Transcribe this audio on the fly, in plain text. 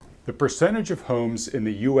The percentage of homes in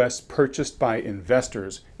the U.S. purchased by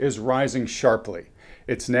investors is rising sharply.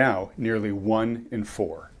 It's now nearly 1 in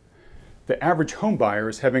 4. The average home buyer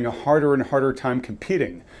is having a harder and harder time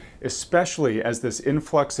competing, especially as this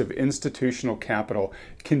influx of institutional capital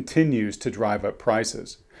continues to drive up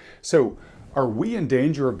prices. So, are we in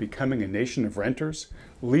danger of becoming a nation of renters,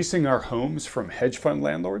 leasing our homes from hedge fund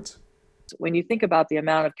landlords? When you think about the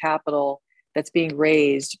amount of capital that's being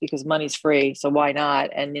raised because money's free, so why not?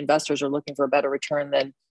 And investors are looking for a better return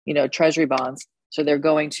than, treasury bonds. So they're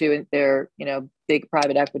going to their, big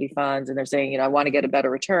private equity funds and they're saying, I want to get a better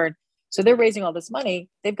return. So they're raising all this money.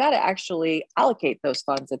 They've got to actually allocate those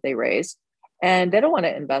funds that they raise. And they don't want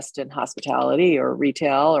to invest in hospitality or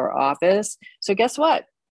retail or office. So guess what?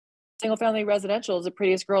 Single family residential is the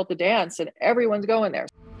prettiest girl at the dance and everyone's going there.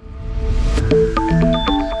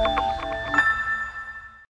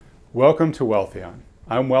 Welcome to Wealthion.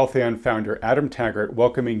 I'm Wealthion founder Adam Taggart,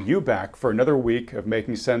 welcoming you back for another week of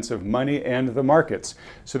making sense of money and the markets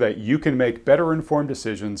so that you can make better informed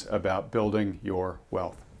decisions about building your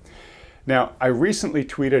wealth. Now, I recently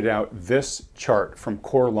tweeted out this chart from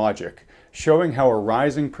CoreLogic showing how a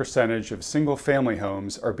rising percentage of single-family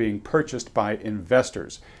homes are being purchased by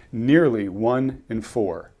investors, nearly 1 in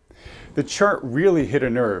 4. The chart really hit a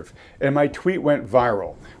nerve, and my tweet went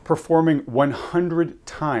viral, performing 100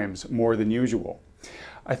 times more than usual.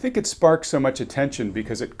 I think it sparked so much attention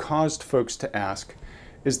because it caused folks to ask,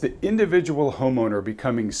 is the individual homeowner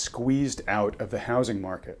becoming squeezed out of the housing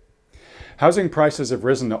market? Housing prices have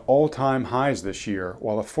risen to all-time highs this year,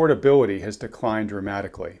 while affordability has declined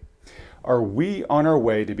dramatically. Are we on our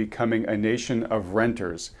way to becoming a nation of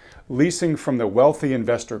renters, leasing from the wealthy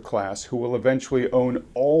investor class who will eventually own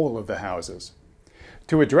all of the houses?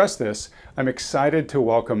 To address this, I'm excited to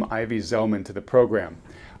welcome Ivy Zelman to the program.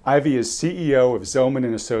 Ivy is CEO of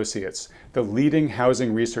Zelman & Associates, the leading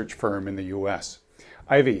housing research firm in the U.S.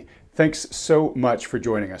 Ivy, thanks so much for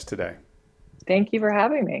joining us today. Thank you for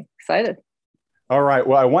having me. Excited. All right.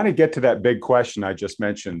 Well, I want to get to that big question I just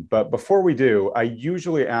mentioned. But before we do, I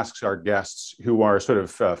usually ask our guests who are sort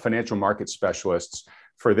of financial market specialists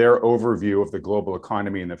for their overview of the global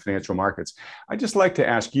economy and the financial markets. I'd just like to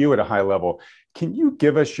ask you at a high level, can you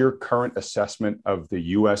give us your current assessment of the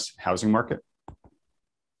U.S. housing market?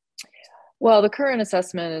 Well, the current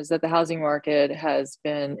assessment is that the housing market has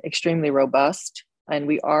been extremely robust, and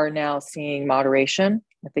we are now seeing moderation.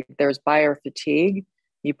 I think there's buyer fatigue.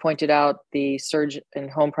 You pointed out the surge in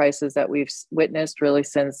home prices that we've witnessed really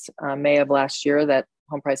since May of last year, that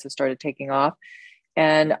home prices started taking off.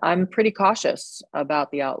 And I'm pretty cautious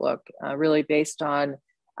about the outlook, really based on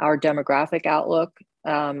our demographic outlook,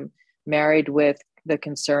 married with the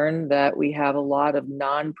concern that we have a lot of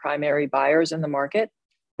non-primary buyers in the market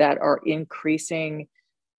that are increasingly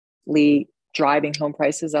driving home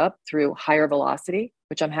prices up through higher velocity,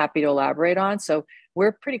 which I'm happy to elaborate on. So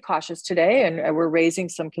we're pretty cautious today, and we're raising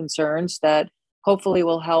some concerns that hopefully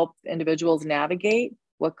will help individuals navigate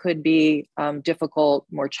what could be difficult,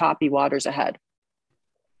 more choppy waters ahead.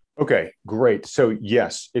 Okay, great. So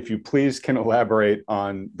yes, if you please can elaborate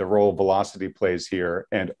on the role velocity plays here,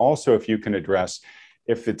 and also if you can address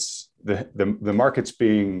if it's the market's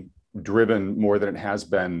being driven more than it has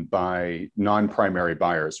been by non-primary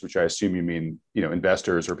buyers, which I assume you mean,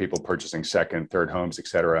 investors or people purchasing second, third homes, et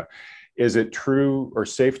cetera. Is it true or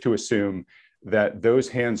safe to assume that those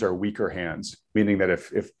hands are weaker hands, meaning that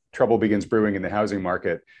if trouble begins brewing in the housing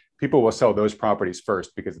market, people will sell those properties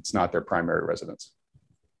first because it's not their primary residence?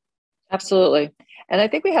 Absolutely. And I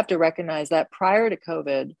think we have to recognize that prior to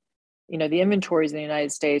COVID, the inventories in the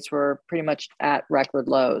United States were pretty much at record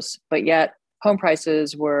lows, but yet home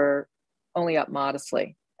prices were only up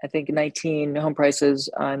modestly. I think 19 home prices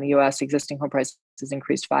in the US, existing home prices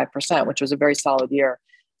increased 5%, which was a very solid year.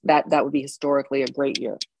 That would be historically a great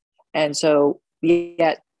year. And so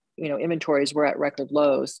yet, inventories were at record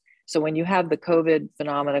lows. So when you have the COVID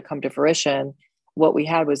phenomena come to fruition, what we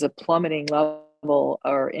had was a plummeting level,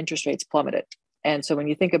 or interest rates plummeted. And so when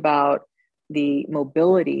you think about the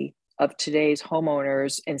mobility of today's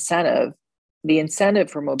homeowners incentive, the incentive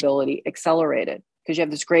for mobility accelerated because you have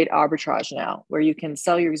this great arbitrage now where you can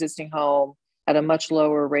sell your existing home at a much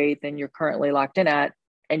lower rate than you're currently locked in at,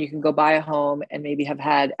 and you can go buy a home and maybe have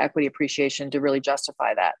had equity appreciation to really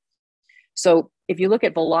justify that. So if you look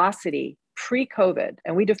at velocity pre-COVID,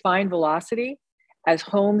 and we define velocity as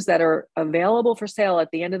homes that are available for sale at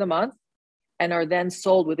the end of the month and are then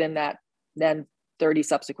sold within that then 30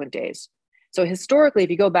 subsequent days. So historically, if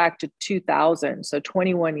you go back to 2000, so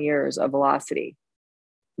 21 years of velocity,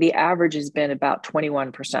 the average has been about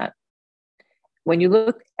 21%. When you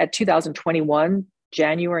look at 2021,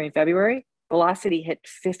 January and February, velocity hit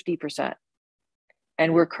 50%.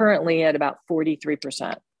 And we're currently at about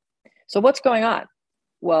 43%. So what's going on?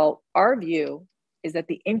 Well, our view is that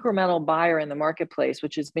the incremental buyer in the marketplace,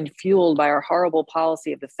 which has been fueled by our horrible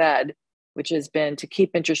policy of the Fed, which has been to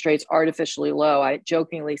keep interest rates artificially low. I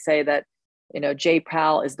jokingly say that, Jay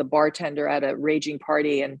Powell is the bartender at a raging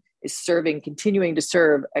party and is continuing to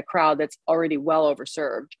serve a crowd that's already well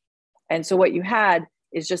overserved. And so what you had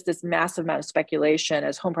is just this massive amount of speculation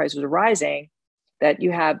as home prices are rising, that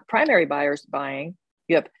you have primary buyers buying.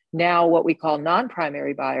 You have now what we call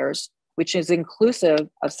non-primary buyers, which is inclusive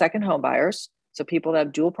of second home buyers. So people that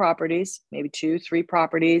have dual properties, maybe 2, 3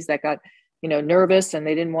 properties that got, nervous and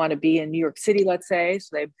they didn't want to be in New York City, let's say. So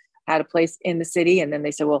they had a place in the city. And then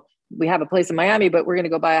they said, well, we have a place in Miami, but we're going to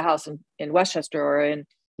go buy a house in Westchester or in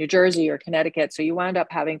New Jersey or Connecticut. So you wind up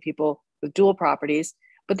having people with dual properties.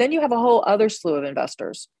 But then you have a whole other slew of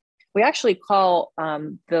investors. We actually call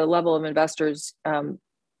the level of investors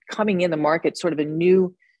coming in the market sort of a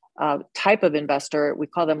new type of investor. We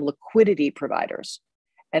call them liquidity providers.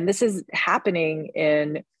 And this is happening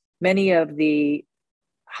in many of the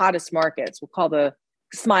hottest markets. We'll call the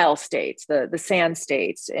smile states, the sand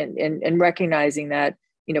states, and recognizing that,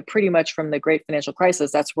 pretty much from the great financial crisis,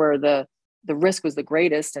 that's where the risk was the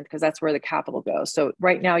greatest, and because that's where the capital goes. So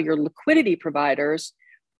right now, your liquidity providers,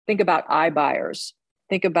 think about iBuyers,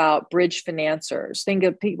 think about bridge financiers, think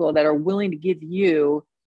of people that are willing to give you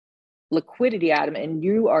liquidity, Adam, and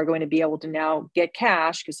you are going to be able to now get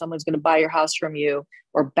cash because someone's going to buy your house from you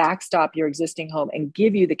or backstop your existing home and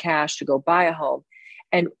give you the cash to go buy a home.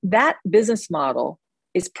 And that business model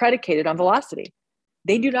is predicated on velocity.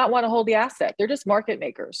 They do not want to hold the asset. They're just market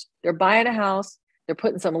makers. They're buying a house, they're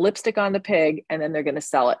putting some lipstick on the pig, and then they're going to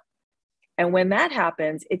sell it. And when that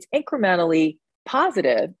happens, it's incrementally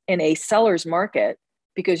positive in a seller's market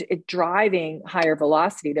because it's driving higher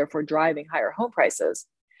velocity, therefore driving higher home prices.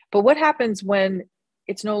 But what happens when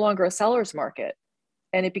it's no longer a seller's market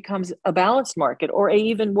and it becomes a balanced market, or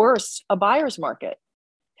even worse, a buyer's market?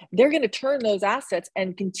 They're going to turn those assets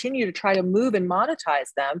and continue to try to move and monetize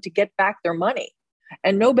them to get back their money.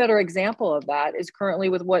 And no better example of that is currently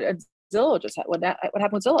with what Zillow just had. What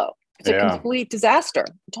happened with Zillow? It's a complete disaster,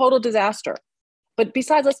 total disaster. But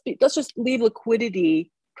besides, let's just leave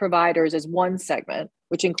liquidity providers as one segment,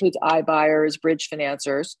 which includes iBuyers, bridge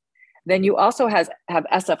financiers. Then you also have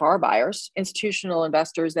SFR buyers, institutional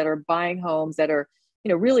investors that are buying homes that are,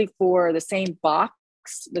 really for the same box,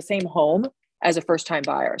 the same home as a first-time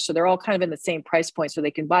buyer. So they're all kind of in the same price point, so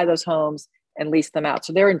they can buy those homes and lease them out.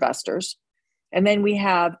 So they're investors. And then we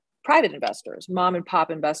have private investors, mom and pop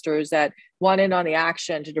investors that want in on the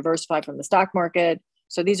action to diversify from the stock market.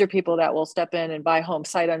 So these are people that will step in and buy homes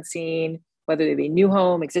sight unseen, whether they be new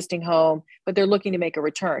home, existing home, but they're looking to make a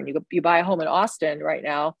return. You buy a home in Austin right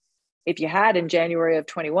now. If you had in January of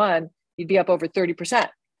 21, you'd be up over 30%.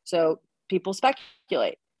 So people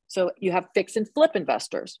speculate. So you have fix and flip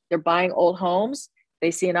investors. They're buying old homes.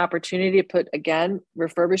 They see an opportunity to put, again,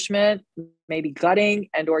 refurbishment, maybe gutting,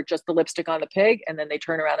 and or just the lipstick on the pig, and then they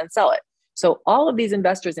turn around and sell it. So all of these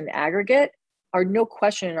investors in aggregate are, no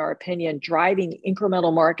question, in our opinion, driving the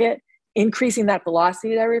incremental market, increasing that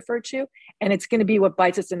velocity that I referred to, and it's going to be what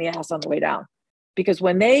bites us in the ass on the way down. Because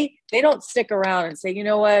when they don't stick around and say, you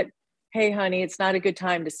know what, hey, honey, it's not a good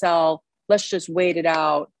time to sell, let's just wait it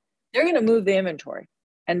out, they're going to move the inventory.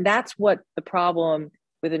 And that's what the problem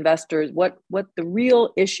with investors, what the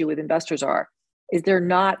real issue with investors is they're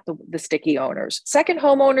not the sticky owners. Second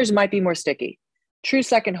homeowners might be more sticky. True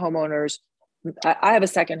second homeowners, I have a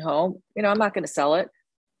second home, I'm not going to sell it.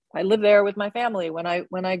 I live there with my family when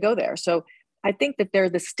I go there. So I think that they're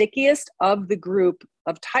the stickiest of the group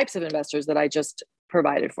of types of investors that I just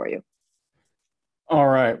provided for you. All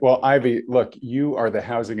right. Well, Ivy, look, you are the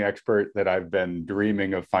housing expert that I've been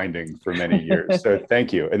dreaming of finding for many years. So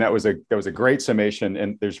thank you. And that was a great summation.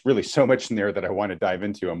 And there's really so much in there that I want to dive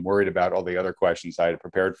into. I'm worried about all the other questions I had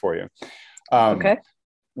prepared for you. Okay.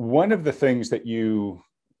 One of the things that you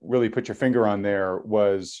really put your finger on there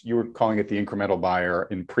was you were calling it the incremental buyer.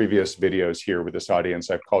 In previous videos here with this audience,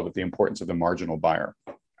 I've called it the importance of the marginal buyer.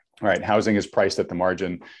 All right. Housing is priced at the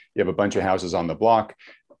margin. You have a bunch of houses on the block.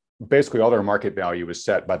 Basically, all their market value is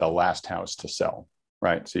set by the last house to sell,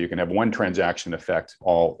 right? So you can have one transaction affect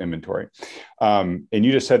all inventory. And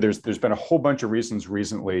you just said there's been a whole bunch of reasons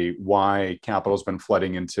recently why capital has been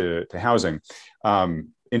flooding into housing.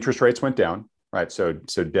 Interest rates went down, right? So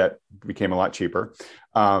debt became a lot cheaper.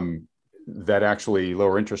 That actually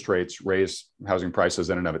lower interest rates raised housing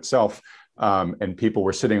prices in and of itself. And people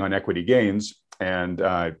were sitting on equity gains, and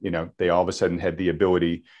they all of a sudden had the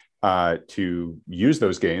ability to use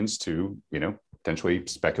those gains to, potentially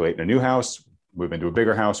speculate in a new house, move into a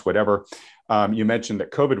bigger house, whatever. You mentioned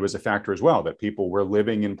that COVID was a factor as well, that people were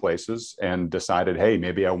living in places and decided, hey,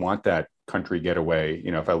 maybe I want that country getaway,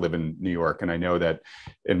 if I live in New York. And I know that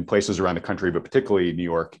in places around the country, but particularly New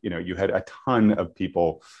York, you had a ton of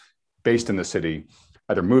people based in the city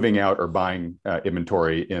either moving out or buying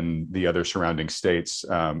inventory in the other surrounding states.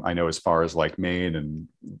 I know as far as like Maine and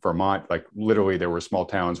Vermont, like literally there were small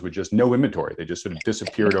towns with just no inventory. They just sort of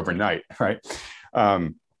disappeared overnight, right?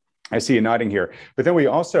 I see you nodding here. But then we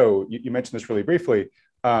also, you mentioned this really briefly.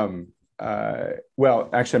 Well,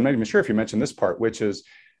 actually, I'm not even sure if you mentioned this part, which is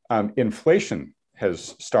inflation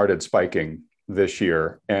has started spiking this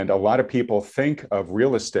year. And a lot of people think of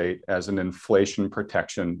real estate as an inflation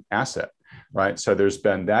protection asset, right? So there's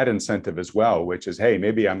been that incentive as well, which is, hey,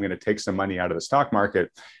 maybe I'm going to take some money out of the stock market,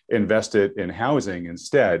 invest it in housing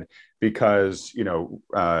instead, because,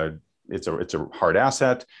 it's a hard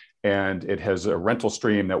asset. And it has a rental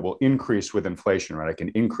stream that will increase with inflation, right? I can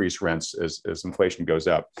increase rents as inflation goes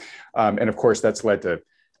up. And of course, that's led to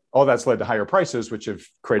higher prices, which have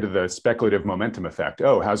created the speculative momentum effect.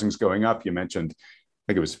 Oh, housing's going up. You mentioned, I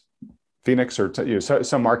think it was Phoenix or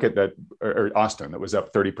some market or Austin that was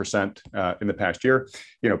up 30% in the past year.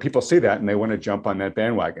 People see that and they want to jump on that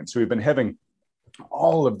bandwagon. So we've been having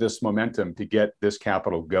all of this momentum to get this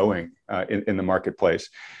capital going in the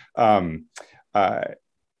marketplace. I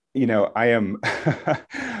am.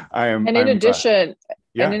 And in addition,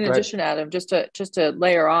 Adam, just to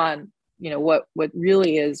layer on, what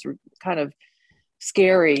really is kind of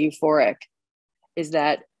scary, euphoric, is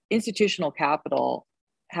that institutional capital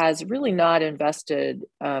has really not invested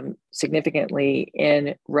significantly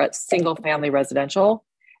in single-family residential.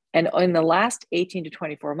 And in the last 18 to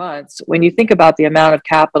 24 months, when you think about the amount of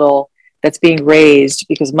capital that's being raised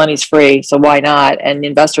because money's free, so why not? And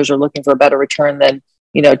investors are looking for a better return than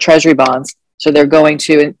treasury bonds. So they're going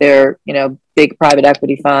to their, big private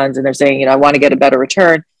equity funds and they're saying, I want to get a better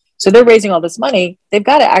return. So they're raising all this money. They've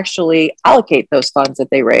got to actually allocate those funds that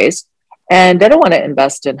they raise. And they don't want to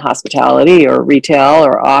invest in hospitality or retail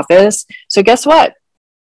or office. So guess what?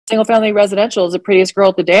 Single family residential is the prettiest girl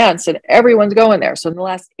at the dance and everyone's going there. So in the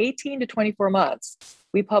last 18 to 24 months,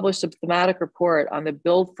 we published a thematic report on the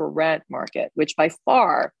build for rent market, which by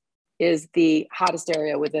far is the hottest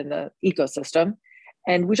area within the ecosystem.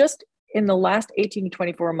 And we just, in the last 18 to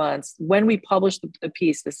 24 months, when we published the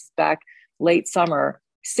piece, this is back late summer,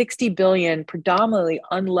 60 billion predominantly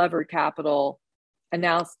unlevered capital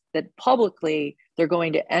announced that publicly they're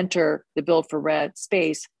going to enter the build for rent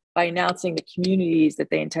space by announcing the communities that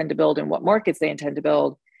they intend to build and what markets they intend to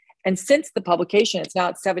build. And since the publication, it's now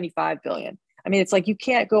at 75 billion. I mean, it's like you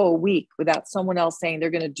can't go a week without someone else saying they're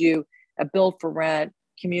going to do a build for rent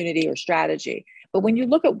community or strategy. But when you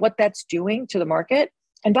look at what that's doing to the market,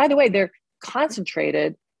 and by the way, they're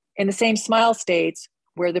concentrated in the same smile states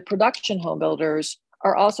where the production home builders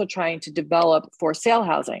are also trying to develop for sale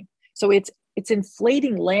housing. So it's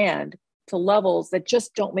inflating land to levels that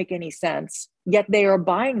just don't make any sense, yet they are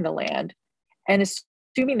buying the land and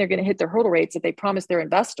assuming they're going to hit their hurdle rates that they promised their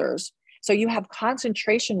investors. So you have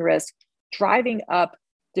concentration risk driving up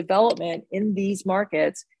development in these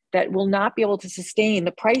markets that will not be able to sustain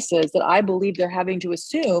the prices that I believe they're having to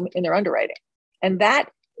assume in their underwriting. And that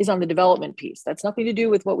is on the development piece. That's nothing to do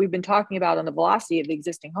with what we've been talking about on the velocity of the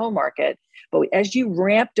existing home market. But as you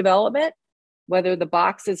ramp development, whether the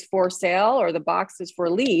box is for sale or the box is for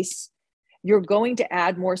lease, you're going to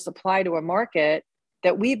add more supply to a market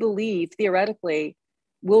that we believe theoretically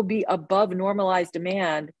will be above normalized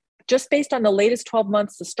demand just based on the latest 12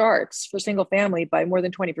 months of starts for single family by more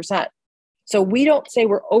than 20%. So we don't say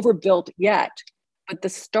we're overbuilt yet, but the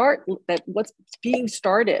start that what's being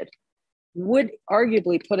started would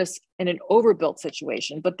arguably put us in an overbuilt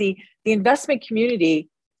situation. But the investment community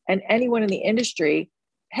and anyone in the industry,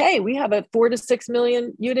 hey, we have a 4 to 6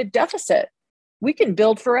 million unit deficit. We can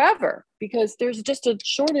build forever because there's just a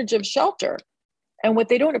shortage of shelter. And what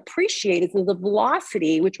they don't appreciate is the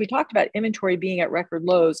velocity, which we talked about inventory being at record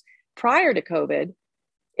lows prior to COVID.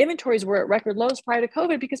 Inventories were at record lows prior to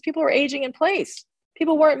COVID because people were aging in place.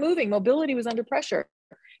 People weren't moving. Mobility was under pressure.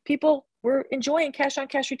 People were enjoying cash on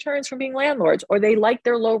cash returns from being landlords, or they liked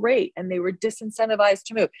their low rate and they were disincentivized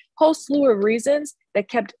to move. Whole slew of reasons that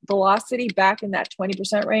kept velocity back in that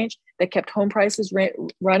 20% range, that kept home prices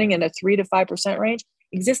running in a 3 to 5% range.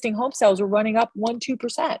 Existing home sales were running up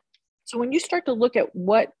 1-2%. So when you start to look at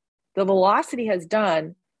what the velocity has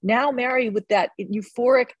done, now married with that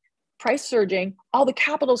euphoric price surging, all the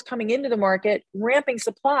capital's coming into the market, ramping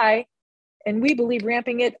supply, and we believe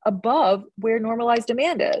ramping it above where normalized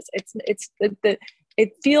demand is. It's the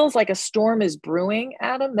it feels like a storm is brewing,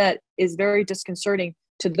 Adam, that is very disconcerting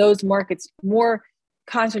to those markets, more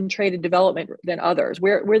concentrated development than others.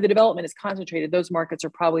 Where the development is concentrated, those markets are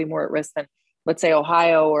probably more at risk than, let's say,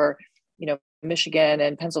 Ohio or, Michigan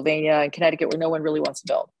and Pennsylvania and Connecticut, where no one really wants to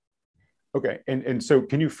build. Okay. And so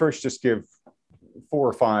can you first just give 4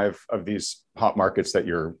 or 5 of these hot markets that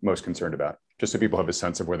you're most concerned about, just so people have a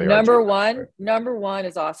sense of where they are? Number one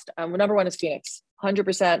is Austin. Number one is Phoenix.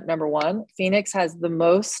 100% number one. Phoenix has the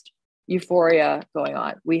most euphoria going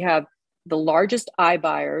on. We have the largest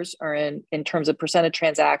iBuyers are in terms of percent of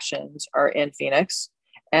transactions are in Phoenix,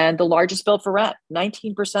 and the largest build for rent.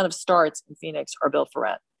 19% of starts in Phoenix are built for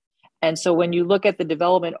rent. And so when you look at the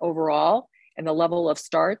development overall and the level of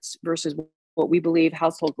starts versus what we believe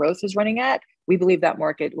household growth is running at, we believe that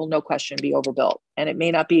market will no question be overbuilt. And it may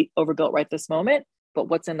not be overbuilt right this moment, but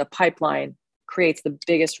what's in the pipeline creates the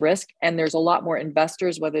biggest risk. And there's a lot more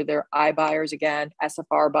investors, whether they're iBuyers, again,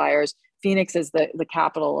 SFR buyers. Phoenix is the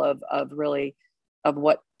capital of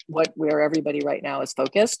where everybody right now is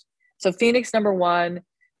focused. So Phoenix, number one,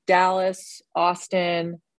 Dallas,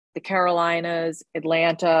 Austin, the Carolinas,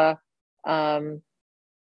 Atlanta,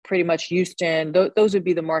 pretty much Houston. Those would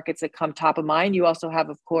be the markets that come top of mind. You also have,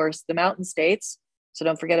 of course, the mountain states. So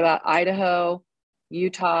don't forget about Idaho,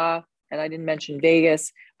 Utah, and I didn't mention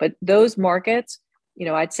Vegas, but those markets,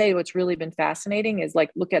 I'd say what's really been fascinating is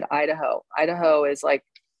look at Idaho. Idaho is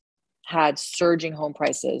had surging home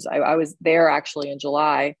prices. I was there actually in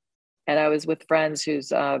July, and I was with friends whose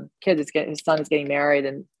his son is getting married,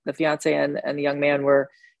 and the fiance and the young man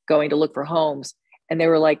were going to look for homes. And they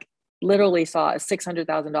were literally saw a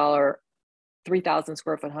 $600,000, 3,000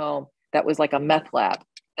 square foot home that was like a meth lab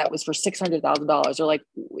that was for $600,000. They're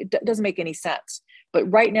it doesn't make any sense.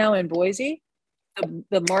 But right now in Boise,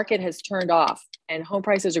 the market has turned off and home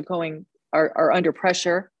prices are under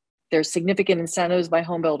pressure. There's significant incentives by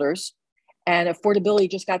home builders, and affordability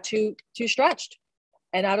just got too stretched.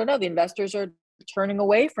 And I don't know, the investors are turning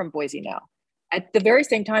away from Boise now at the very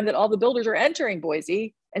same time that all the builders are entering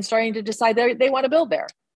Boise and starting to decide they want to build there.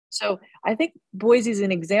 So I think Boise is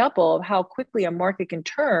an example of how quickly a market can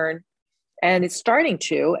turn, and it's starting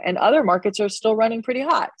to, and other markets are still running pretty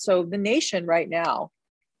hot. So the nation right now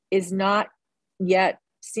is not yet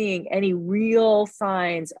seeing any real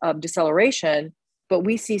signs of deceleration, but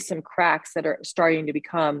we see some cracks that are starting to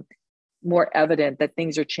become more evident that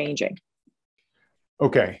things are changing.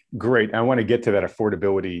 Okay, great. I want to get to that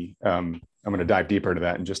affordability. I'm going to dive deeper into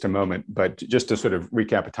that in just a moment, but just to sort of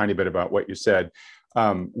recap a tiny bit about what you said,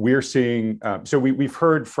 we're seeing, so we've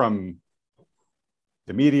heard from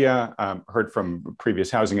the media, heard from a previous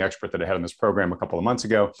housing expert that I had on this program a couple of months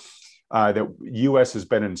ago, that U.S. has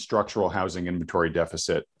been in structural housing inventory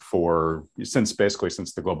deficit since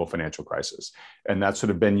the global financial crisis. And that's sort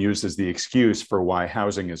of been used as the excuse for why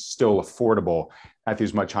housing is still affordable at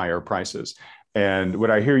these much higher prices. And what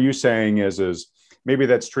I hear you saying is maybe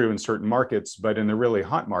that's true in certain markets, but in the really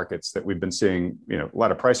hot markets that we've been seeing, a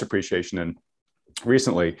lot of price appreciation in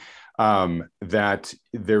recently, that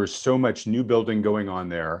there's so much new building going on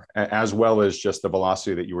there, as well as just the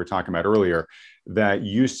velocity that you were talking about earlier, that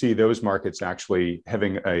you see those markets actually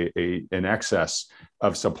having an excess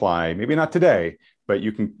of supply. Maybe not today, but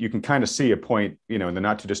you can kind of see a point, in the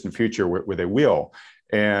not too distant future where they will.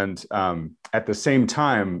 And at the same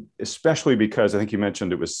time, especially because I think you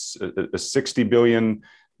mentioned it was a 60 billion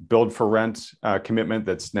build for rent commitment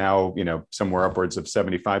that's now somewhere upwards of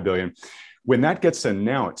 75 billion. When that gets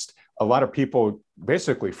announced, a lot of people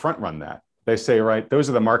basically front run that. They say, right, those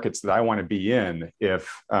are the markets that I want to be in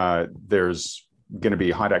if there's going to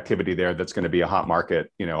be hot activity there. That's going to be a hot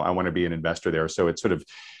market. I want to be an investor there. So it's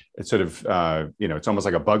almost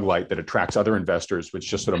like a bug light that attracts other investors, which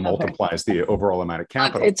just sort of multiplies the overall amount of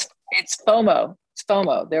capital. It's FOMO. It's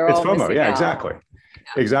FOMO. It's FOMO. Yeah, exactly. Yeah.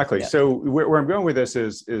 Exactly. Yeah. So where I'm going with this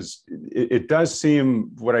is it does seem,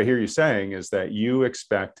 what I hear you saying is that you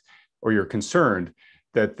expect, or you're concerned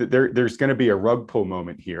that there's going to be a rug pull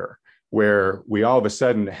moment here where we all of a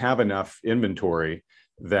sudden have enough inventory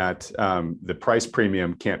that the price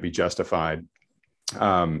premium can't be justified.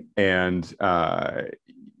 There's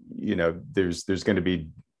going to be,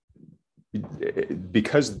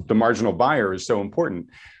 because the marginal buyer is so important,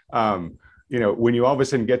 when you all of a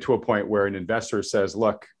sudden get to a point where an investor says,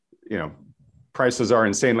 look, prices are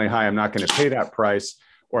insanely high, I'm not going to pay that price,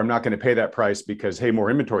 or I'm not going to pay that price because, hey, more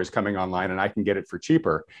inventory is coming online and I can get it for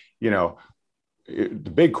cheaper. The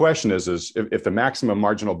big question is if the maximum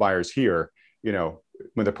marginal buyer is here,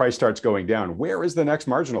 when the price starts going down, where is the next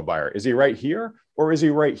marginal buyer? Is he right here or is he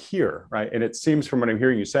right here? Right. And it seems from what I'm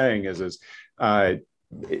hearing you saying is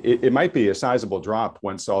it might be a sizable drop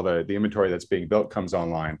once all the inventory that's being built comes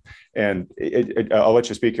online. And I'll let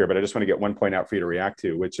you speak here, but I just want to get one point out for you to react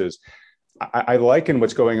to, which is I liken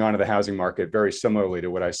what's going on in the housing market very similarly to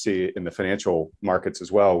what I see in the financial markets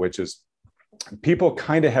as well, which is people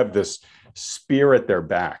kind of have this spear at their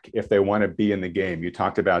back if they want to be in the game. You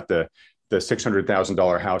talked about the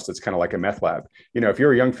 $600,000 house that's kind of like a meth lab. If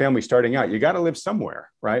you're a young family starting out, you got to live somewhere,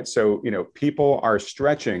 right? So, people are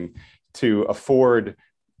stretching to afford,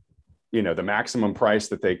 the maximum price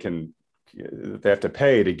that they have to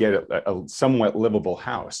pay to get a somewhat livable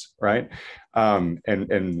house, right?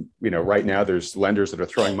 And right now there's lenders that are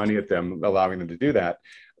throwing money at them, allowing them to do that.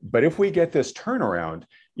 But if we get this turnaround,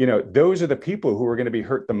 those are the people who are going to be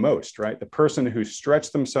hurt the most, right? The person who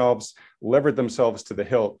stretched themselves, levered themselves to the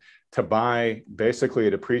hilt to buy basically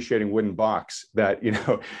a depreciating wooden box that,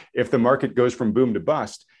 if the market goes from boom to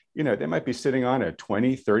bust, they might be sitting on a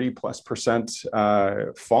 20,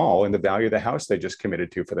 30+% fall in the value of the house they just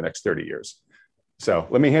committed to for the next 30 years. So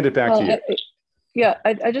let me hand it back to you.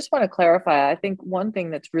 I just want to clarify. I think one thing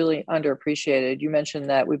that's really underappreciated, you mentioned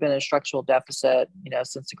that we've been in a structural deficit,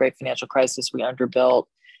 since the great financial crisis, we underbuilt.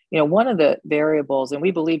 One of the variables, and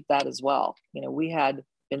we believe that as well, we had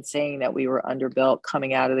been saying that we were underbuilt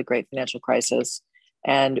coming out of the great financial crisis.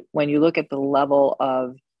 And when you look at the level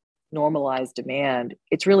of normalized demand,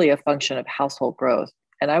 it's really a function of household growth.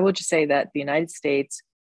 And I would just say that the United States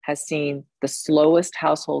has seen the slowest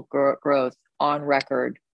household growth on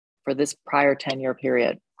record for this prior 10-year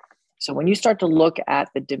period. So when you start to look at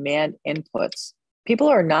the demand inputs, people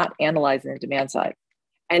are not analyzing the demand side.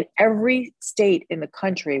 And every state in the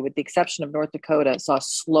country, with the exception of North Dakota, saw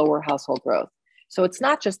slower household growth. So it's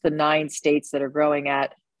not just the 9 states that are growing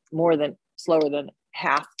at slower than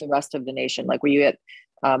half the rest of the nation, like where you get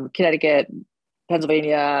Connecticut,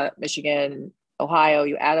 Pennsylvania, Michigan, Ohio,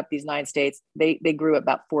 you add up these 9 states, they grew at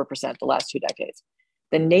about 4% the last 2 decades.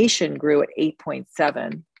 The nation grew at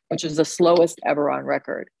 8.7, which is the slowest ever on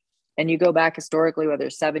record. And you go back historically, whether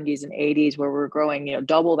 70s and 80s, where we're growing,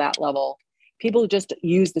 double that level, people just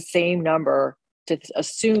use the same number to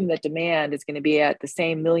assume that demand is going to be at the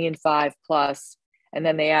same 1.5 million plus, and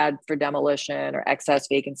then they add for demolition or excess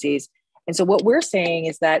vacancies. And so what we're saying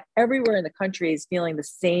is that everywhere in the country is feeling the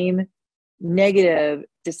same negative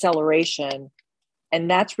deceleration. And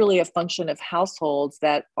that's really a function of households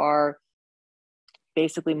that are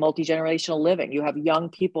basically multi-generational living. You have young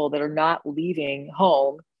people that are not leaving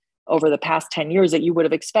home over the past 10 years that you would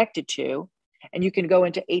have expected to. And you can go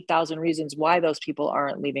into 8,000 reasons why those people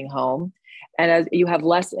aren't leaving home. And as you have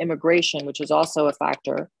less immigration, which is also a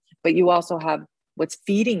factor, but you also have what's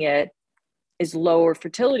feeding it is lower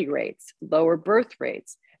fertility rates, lower birth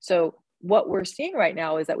rates. So what we're seeing right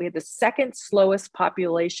now is that we have the second slowest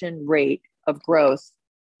population rate of growth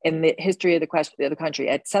in the history of the country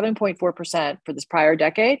at 7.4% for this prior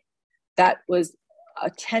decade. That was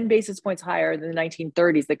 10 basis points higher than the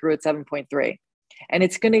 1930s that grew at 7.3. And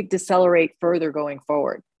it's going to decelerate further going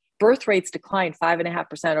forward. Birth rates declined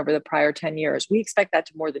 5.5% over the prior 10 years. We expect that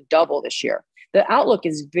to more than double this year. The outlook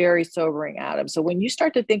is very sobering, Adam. So when you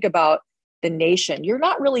start to think about the nation, you're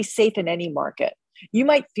not really safe in any market. You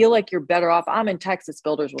might feel like you're better off. I'm in Texas,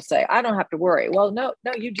 builders will say, I don't have to worry. Well, no,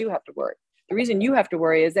 you do have to worry. The reason you have to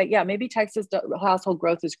worry is that, maybe Texas household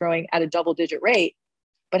growth is growing at a double-digit rate,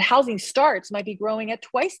 but housing starts might be growing at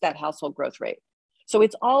twice that household growth rate. So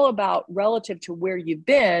it's all about relative to where you've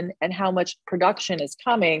been and how much production is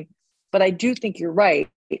coming. But I do think you're right.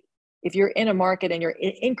 If you're in a market and you're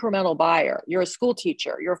an incremental buyer, you're a school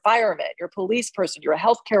teacher, you're a fireman, you're a police person, you're a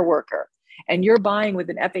healthcare worker, and you're buying with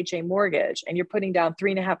an FHA mortgage and you're putting down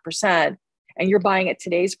 3.5% and you're buying at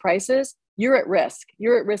today's prices, you're at risk.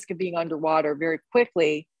 You're at risk of being underwater very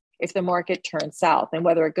quickly if the market turns south. And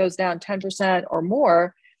whether it goes down 10% or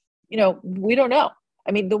more, we don't know.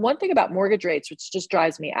 I mean, the one thing about mortgage rates, which just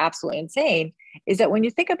drives me absolutely insane, is that when you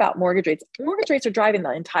think about mortgage rates are driving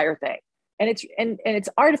the entire thing. And it's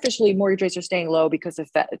artificially mortgage rates are staying low because of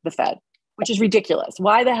the Fed, which is ridiculous.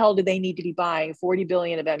 Why the hell do they need to be buying 40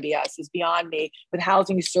 billion of MBS is beyond me, with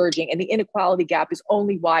housing surging and the inequality gap is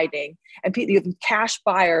only widening. And you have cash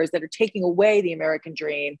buyers that are taking away the American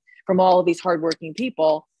dream from all of these hardworking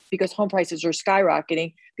people because home prices are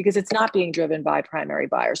skyrocketing because it's not being driven by primary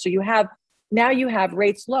buyers. So you have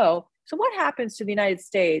rates low. So what happens to the United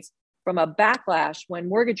States from a backlash when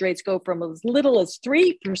mortgage rates go from as little as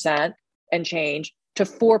 3% and change to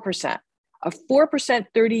 4%? A 4%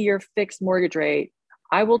 30-year fixed mortgage rate,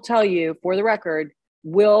 I will tell you for the record,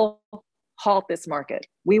 will halt this market.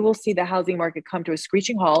 We will see the housing market come to a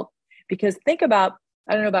screeching halt because think about,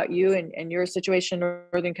 I don't know about you and your situation in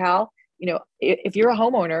Northern Cal, if you're a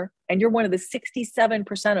homeowner and you're one of the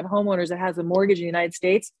 67% of homeowners that has a mortgage in the United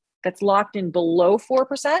States that's locked in below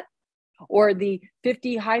 4%, or the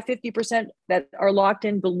high 50% that are locked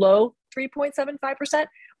in below 3.75%,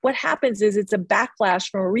 what happens is it's a backlash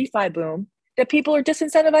from a refi boom that people are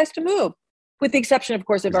disincentivized to move, with the exception, of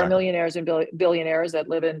course, of our millionaires and billionaires that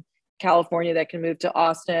live in California that can move to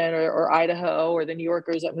Austin or Idaho, or the New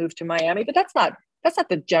Yorkers that move to Miami. But that's not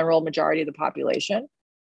the general majority of the population.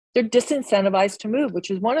 They're disincentivized to move,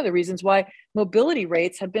 which is one of the reasons why mobility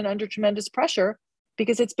rates have been under tremendous pressure,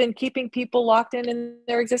 because it's been keeping people locked in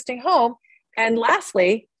their existing home. And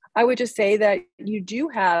lastly, I would just say that you do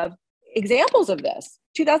have examples of this.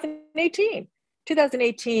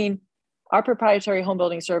 2018, our proprietary home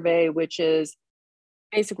building survey, which is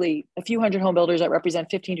basically a few hundred home builders that represent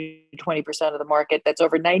 15 to 20% of the market, that's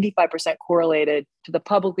over 95% correlated to the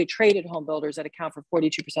publicly traded home builders that account for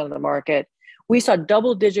 42% of the market. We saw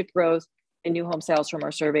double-digit growth in new home sales from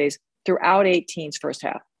our surveys throughout 18's first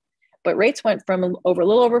half. But rates went from a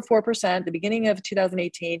little over 4% at the beginning of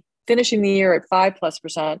 2018, finishing the year at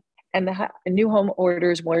 5+%, and the new home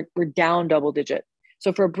orders were down double-digit.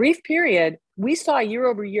 So for a brief period, we saw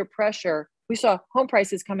year-over-year pressure. We saw home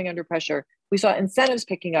prices coming under pressure. We saw incentives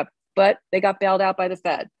picking up, but they got bailed out by the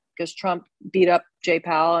Fed because Trump beat up Jay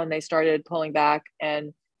Powell and they started pulling back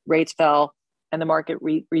and rates fell and the market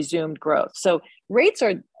resumed growth. So rates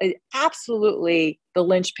are absolutely the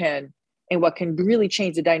linchpin in what can really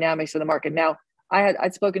change the dynamics of the market. Now,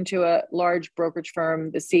 I'd spoken to a large brokerage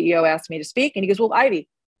firm. The CEO asked me to speak and he goes, well, Ivy,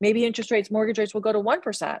 maybe mortgage rates will go to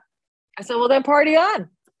 1%. I said, well, then party on.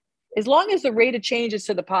 As long as the rate of change is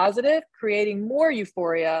to the positive, creating more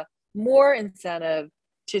euphoria, more incentive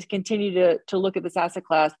to continue to look at this asset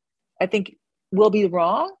class, I think we'll be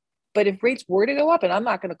wrong. But if rates were to go up, and I'm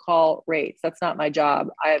not going to call rates, that's not my job.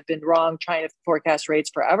 I have been wrong trying to forecast rates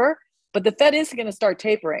forever. But the Fed is going to start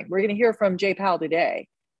tapering. We're going to hear from Jay Powell today.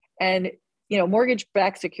 And,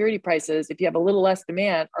 mortgage-backed security prices, if you have a little less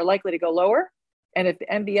demand, are likely to go lower. And if the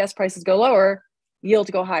MBS prices go lower, yields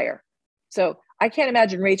go higher. So I can't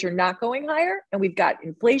imagine rates are not going higher. And we've got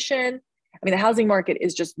inflation. I mean, the housing market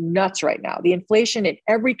is just nuts right now. The inflation in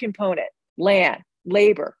every component, land,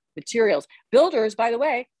 labor, materials. Builders, by the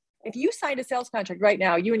way, if you signed a sales contract right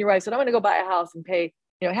now, you and your wife said, I'm going to go buy a house and pay,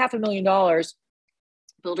 $500,000.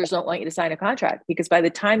 Builders don't want you to sign a contract because by the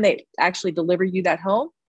time they actually deliver you that home,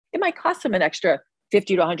 it might cost them an extra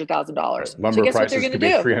 $50,000 to $100,000. Lumber so guess prices what they're going to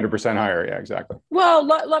could do? be 300% higher. Yeah, exactly. Well,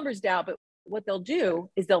 lumber's down, but what they'll do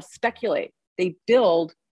is they'll speculate. They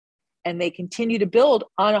build and they continue to build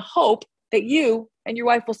on a hope that you and your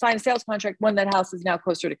wife will sign a sales contract when that house is now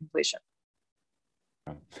closer to completion.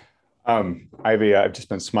 Ivy, I've just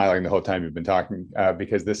been smiling the whole time you've been talking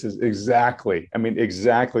because this is exactly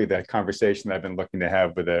that conversation that I've been looking to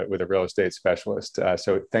have with a real estate specialist.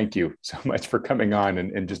 So thank you so much for coming on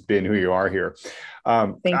and just being who you are here.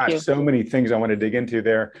 Thank you. So many things I want to dig into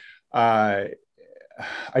there.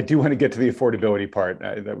 I do want to get to the affordability part.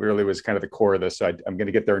 That really was kind of the core of this. So I'm going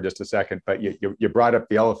to get there in just a second. But you brought up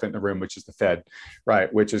the elephant in the room, which is the Fed,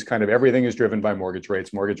 right? Which is kind of everything is driven by mortgage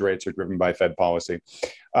rates. Mortgage rates are driven by Fed policy.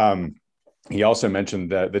 He also mentioned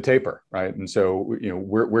the taper, right? And so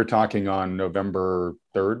we're talking on November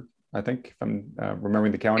 3rd, I think, if I'm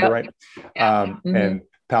remembering the calendar right. And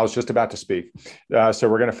Powell's just about to speak. So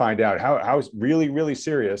we're going to find out how really, really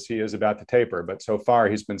serious he is about the taper. But so far,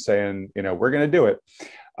 he's been saying, we're going to do it.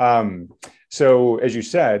 So as you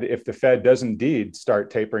said, if the Fed does indeed start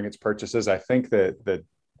tapering its purchases, I think that the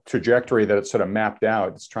trajectory that it's sort of mapped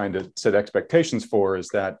out, it's trying to set expectations for is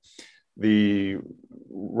that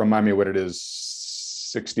remind me what it is,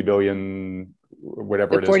 60 billion,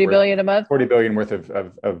 whatever it is. 40 billion a month? 40 billion worth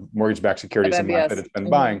of mortgage-backed securities a month that it's been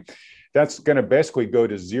buying. That's going to basically go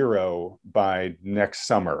to zero by next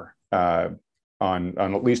summer on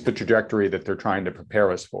at least the trajectory that they're trying to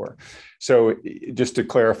prepare us for. So just to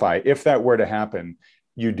clarify, if that were to happen,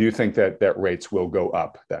 you do think that rates will go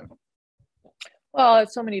up then? Well,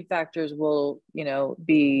 so many factors will,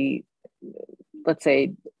 be, let's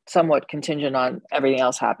say, somewhat contingent on everything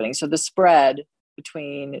else happening. So the spread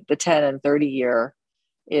between the 10 and 30 year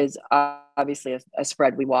is obviously a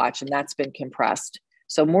spread we watch, and that's been compressed.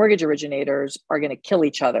 So mortgage originators are going to kill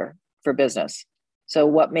each other for business. So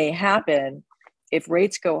what may happen if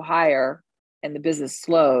rates go higher and the business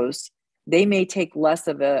slows, they may take less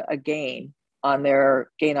of a gain on their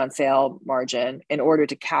gain on sale margin in order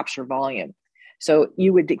to capture volume. So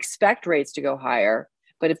you would expect rates to go higher,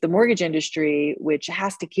 but if the mortgage industry, which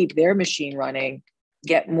has to keep their machine running,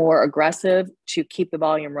 get more aggressive to keep the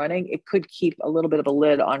volume running, it could keep a little bit of a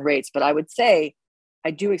lid on rates. But I would say, I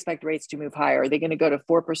do expect rates to move higher. Are they going to go to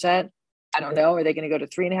 4%? I don't know. Are they going to go to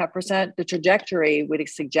 3.5%? The trajectory would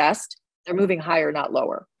suggest they're moving higher, not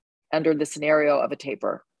lower, under the scenario of a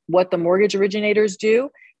taper. What the mortgage originators do,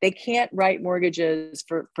 they can't write mortgages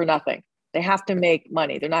for nothing. They have to make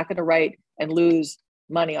money. They're not going to write and lose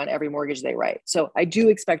money on every mortgage they write. So I do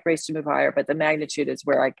expect rates to move higher, but the magnitude is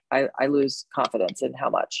where I lose confidence in how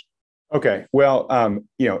much. Okay. Well,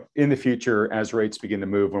 in the future, as rates begin to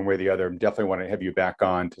move one way or the other, I definitely want to have you back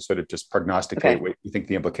on to sort of just prognosticate what you think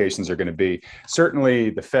the implications are going to be. Certainly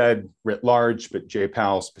the Fed writ large, but Jay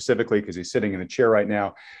Powell specifically, because he's sitting in the chair right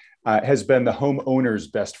now, has been the homeowner's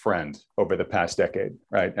best friend over the past decade,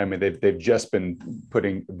 right? I mean, they've just been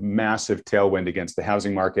putting massive tailwind against the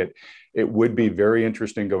housing market. It would be very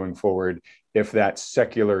interesting going forward if that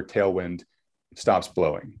secular tailwind stops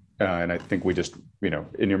blowing. And I think we just,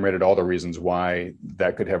 enumerated all the reasons why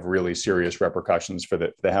that could have really serious repercussions for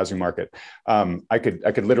the housing market. I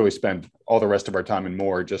could literally spend all the rest of our time and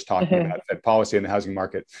more just talking about Fed policy and the housing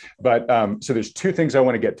market. But so there's two things I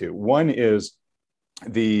want to get to. One is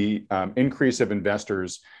the increase of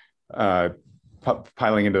investors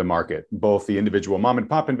piling into the market, both the individual mom and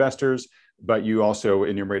pop investors, but you also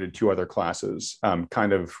enumerated two other classes, sort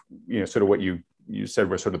of what you said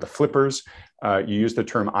were sort of the flippers. You used the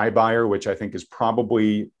term iBuyer, which I think is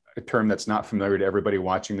probably a term that's not familiar to everybody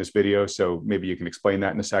watching this video. So maybe you can explain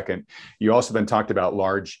that in a second. You also then talked about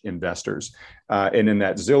large investors. And in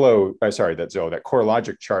that that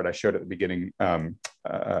CoreLogic chart I showed at the beginning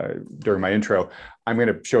during my intro, I'm going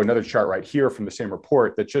to show another chart right here from the same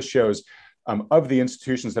report that just shows of the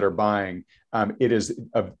institutions that are buying, it is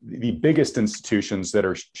the biggest institutions that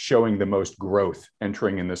are showing the most growth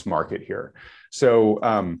entering in this market here.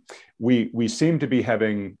 So we seem to be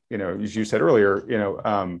having, as you said earlier,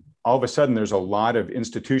 all of a sudden there's a lot of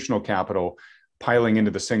institutional capital piling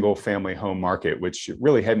into the single family home market, which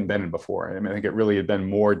really hadn't been in before. I mean, I think it really had been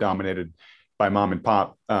more dominated by mom and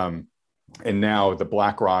pop. And now the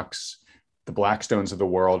BlackRocks, the Blackstones of the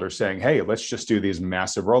world are saying, hey, let's just do these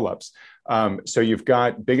massive roll-ups. So you've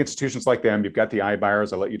got big institutions like them. You've got the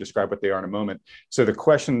iBuyers. I'll let you describe what they are in a moment. So the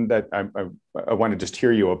question that I want to just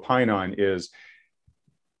hear you opine on is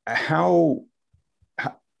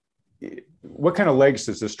what kind of legs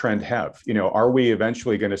does this trend have? Are we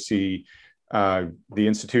eventually going to see the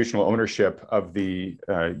institutional ownership of the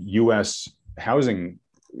U.S. housing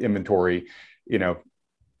inventory,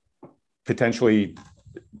 potentially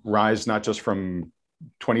rise not just from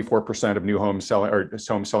 24% of new homes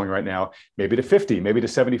selling right now, maybe to 50, maybe to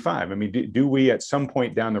 75. I mean, do we at some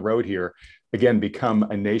point down the road here, again, become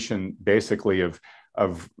a nation basically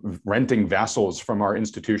of renting vassals from our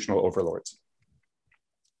institutional overlords?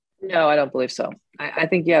 No, I don't believe so. I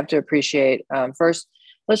think you have to appreciate, first,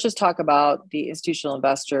 let's just talk about the institutional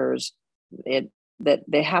investors, that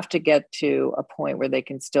they have to get to a point where they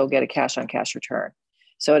can still get a cash on cash return.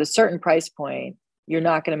 So at a certain price point, you're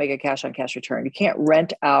not going to make a cash on cash return. You can't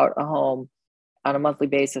rent out a home on a monthly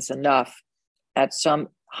basis enough at some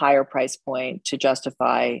higher price point to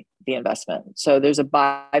justify the investment. So there's a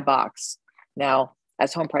buy box. Now,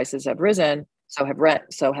 as home prices have risen, so have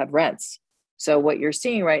rents. So what you're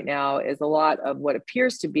seeing right now is a lot of what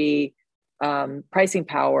appears to be pricing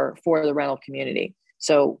power for the rental community.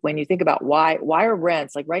 So when you think about why are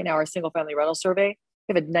rents, like right now, our single family rental survey,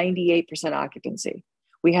 we have a 98% occupancy.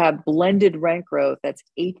 We have blended rent growth that's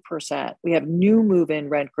 8%. We have new move-in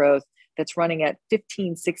rent growth that's running at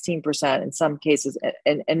 15, 16% in some cases,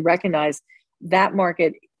 and recognize that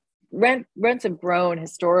market rents have grown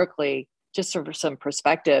historically, just for some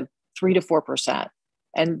perspective, 3 to 4%.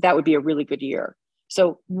 And that would be a really good year.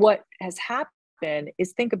 So what has happened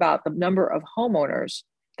is think about the number of homeowners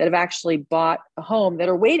that have actually bought a home, that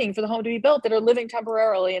are waiting for the home to be built, that are living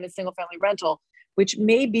temporarily in a single family rental, which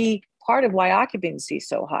may be part of why occupancy is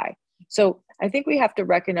so high. So I think we have to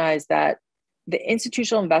recognize that the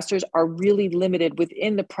institutional investors are really limited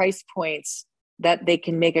within the price points that they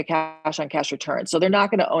can make a cash on cash return. So they're not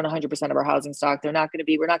going to own 100% of our housing stock. We're not going to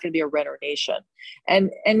be a renter nation. And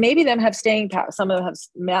maybe them have staying power. Some of them have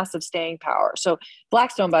massive staying power. So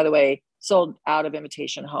Blackstone, by the way, sold out of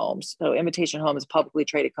Imitation Homes. So Imitation Homes is a publicly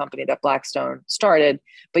traded company that Blackstone started,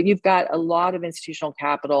 but you've got a lot of institutional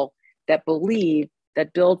capital that believe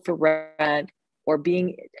that build for rent or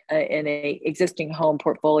being in a existing home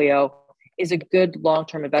portfolio is a good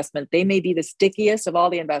long-term investment. They may be the stickiest of all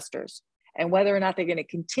the investors. And whether or not they're going to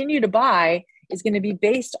continue to buy is going to be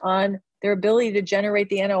based on their ability to generate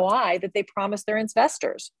the NOI that they promise their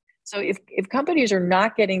investors. So if companies are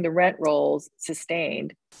not getting the rent rolls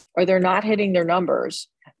sustained, or they're not hitting their numbers,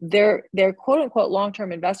 they're quote unquote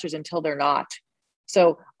long-term investors until they're not.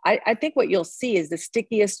 So I think what you'll see is the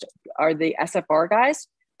stickiest are the SFR guys,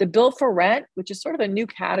 The build for rent, which is sort of a new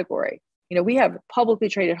category. We have publicly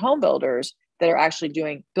traded home builders that are actually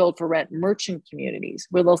doing build for rent merchant communities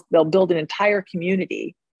where they'll build an entire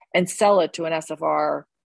community and sell it to an SFR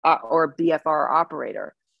or BFR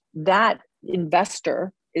operator. That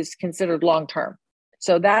investor is considered long-term.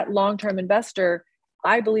 So that long-term investor,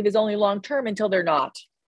 I believe, is only long-term until they're not,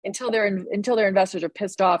 until their investors are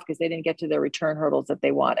pissed off because they didn't get to their return hurdles that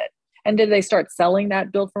they wanted. And did they start selling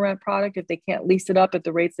that build for rent product if they can't lease it up at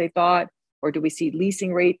the rates they thought? Or do we see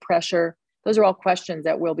leasing rate pressure? Those are all questions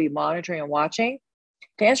that we'll be monitoring and watching.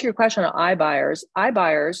 To answer your question on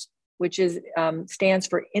iBuyers, which stands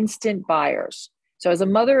for instant buyers. So as a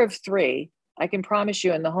mother of three, I can promise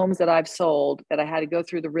you in the homes that I've sold that I had to go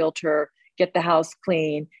through the realtor, get the house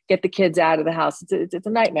clean, get the kids out of the house. It's a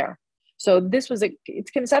nightmare. So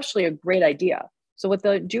it's conceptually a great idea. So what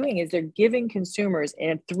they're doing is they're giving consumers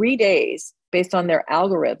in 3 days, based on their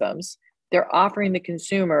algorithms, they're offering the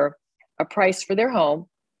consumer a price for their home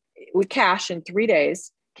with cash in 3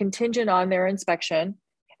 days, contingent on their inspection.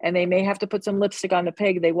 And they may have to put some lipstick on the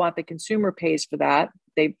pig. They want the consumer pays for that.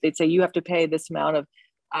 They'd say you have to pay this amount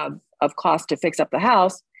of cost to fix up the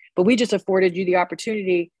house, but we just afforded you the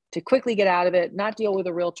opportunity to quickly get out of it, not deal with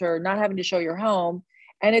a realtor, not having to show your home.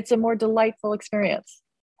 And it's a more delightful experience.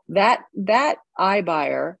 That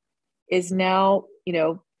iBuyer is now,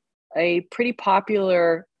 a pretty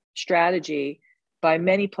popular strategy by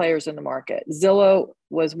many players in the market. Zillow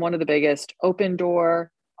was one of the biggest, Opendoor,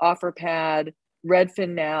 OfferPad, Redfin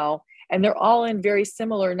now, and they're all in very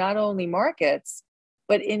similar, not only markets,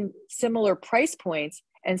 but in similar price points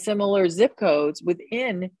and similar zip codes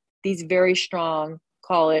within these very strong,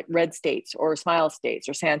 call it red states or smile states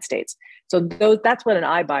or sand states. So that's what an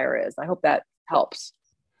iBuyer is. I hope that helps.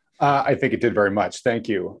 I think it did very much. Thank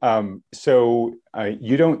you. So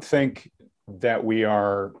you don't think that we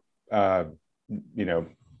are,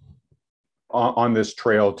 on this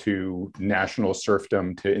trail to national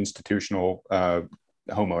serfdom, to institutional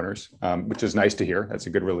homeowners, which is nice to hear. That's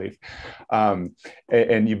a good relief.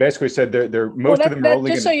 And you basically said most of them are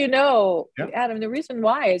only just so you know, yeah. Adam, the reason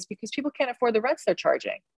why is because people can't afford the rents they're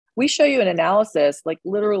charging. We show you an analysis, like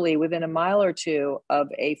literally within a mile or two of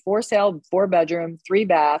a for sale, 4-bedroom, 3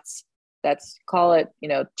 baths. That's, call it,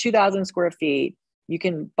 2,000 square feet. You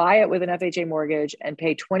can buy it with an FHA mortgage and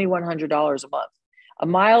pay $2,100 a month. A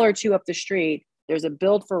mile or two up the street, there's a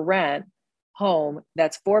build for rent home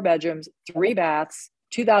that's 4 bedrooms, 3 baths,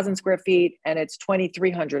 2,000 square feet, and it's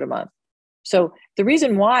 $2,300 a month. So the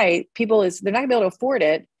reason why people they're not gonna be able to afford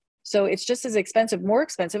it. So it's just as expensive, more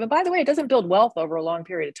expensive. And by the way, it doesn't build wealth over a long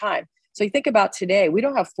period of time. So you think about today, we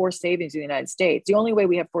don't have forced savings in the United States. The only way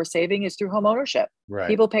we have forced saving is through home ownership. Right.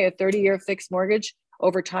 People pay a 30-year fixed mortgage.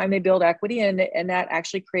 Over time, they build equity, and that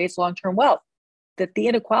actually creates long-term wealth. That the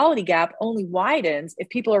inequality gap only widens if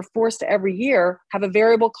people are forced to every year have a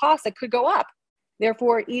variable cost that could go up,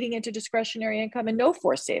 therefore eating into discretionary income and no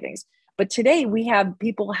forced savings. But today we have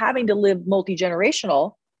people having to live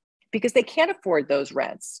multi-generational because they can't afford those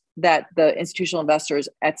rents that the institutional investors,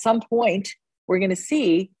 at some point, we're going to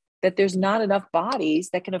see that there's not enough bodies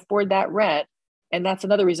that can afford that rent. And that's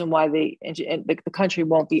another reason why the country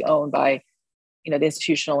won't be owned by, the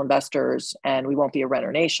institutional investors, and we won't be a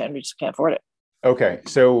renter nation. We just can't afford it. Okay,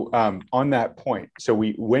 so on that point, so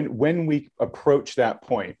when we approach that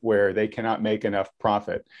point where they cannot make enough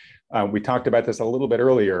profit, we talked about this a little bit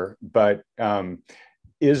earlier, but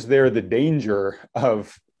is there the danger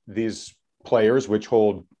of these players, which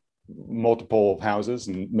hold multiple houses,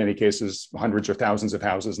 in many cases hundreds or thousands of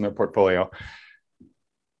houses in their portfolio,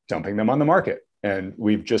 dumping them on the market? And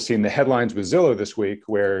we've just seen the headlines with Zillow this week,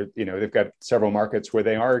 where they've got several markets where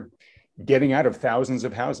they are getting out of thousands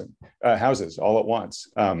of houses all at once.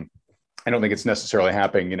 I don't think it's necessarily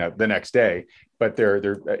happening, the next day, but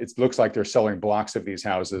it looks like they're selling blocks of these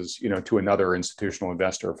houses, to another institutional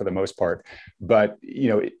investor for the most part. But,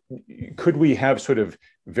 could we have sort of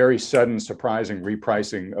very sudden, surprising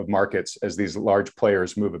repricing of markets as these large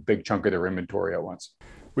players move a big chunk of their inventory at once?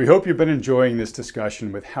 We hope you've been enjoying this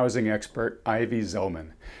discussion with housing expert Ivy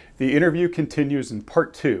Zelman. The interview continues in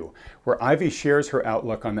part 2, where Ivy shares her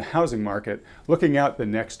outlook on the housing market, looking out the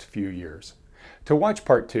next few years. To watch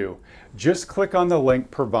part 2, just click on the link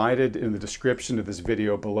provided in the description of this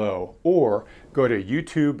video below, or go to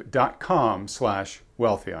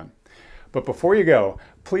youtube.com/Wealthion. But before you go,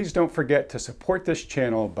 please don't forget to support this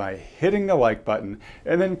channel by hitting the like button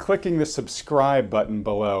and then clicking the subscribe button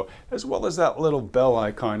below, as well as that little bell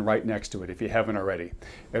icon right next to it if you haven't already.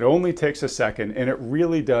 It only takes a second, and it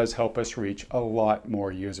really does help us reach a lot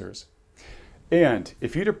more users. And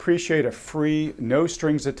if you'd appreciate a free, no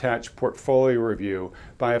strings attached portfolio review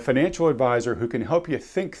by a financial advisor who can help you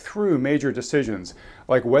think through major decisions,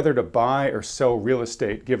 like whether to buy or sell real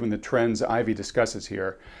estate given the trends Ivy discusses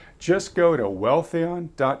here, just go to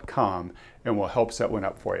wealthion.com and we'll help set one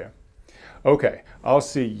up for you. Okay, I'll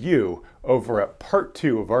see you over at part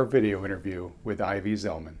 2 of our video interview with Ivy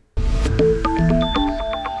Zelman.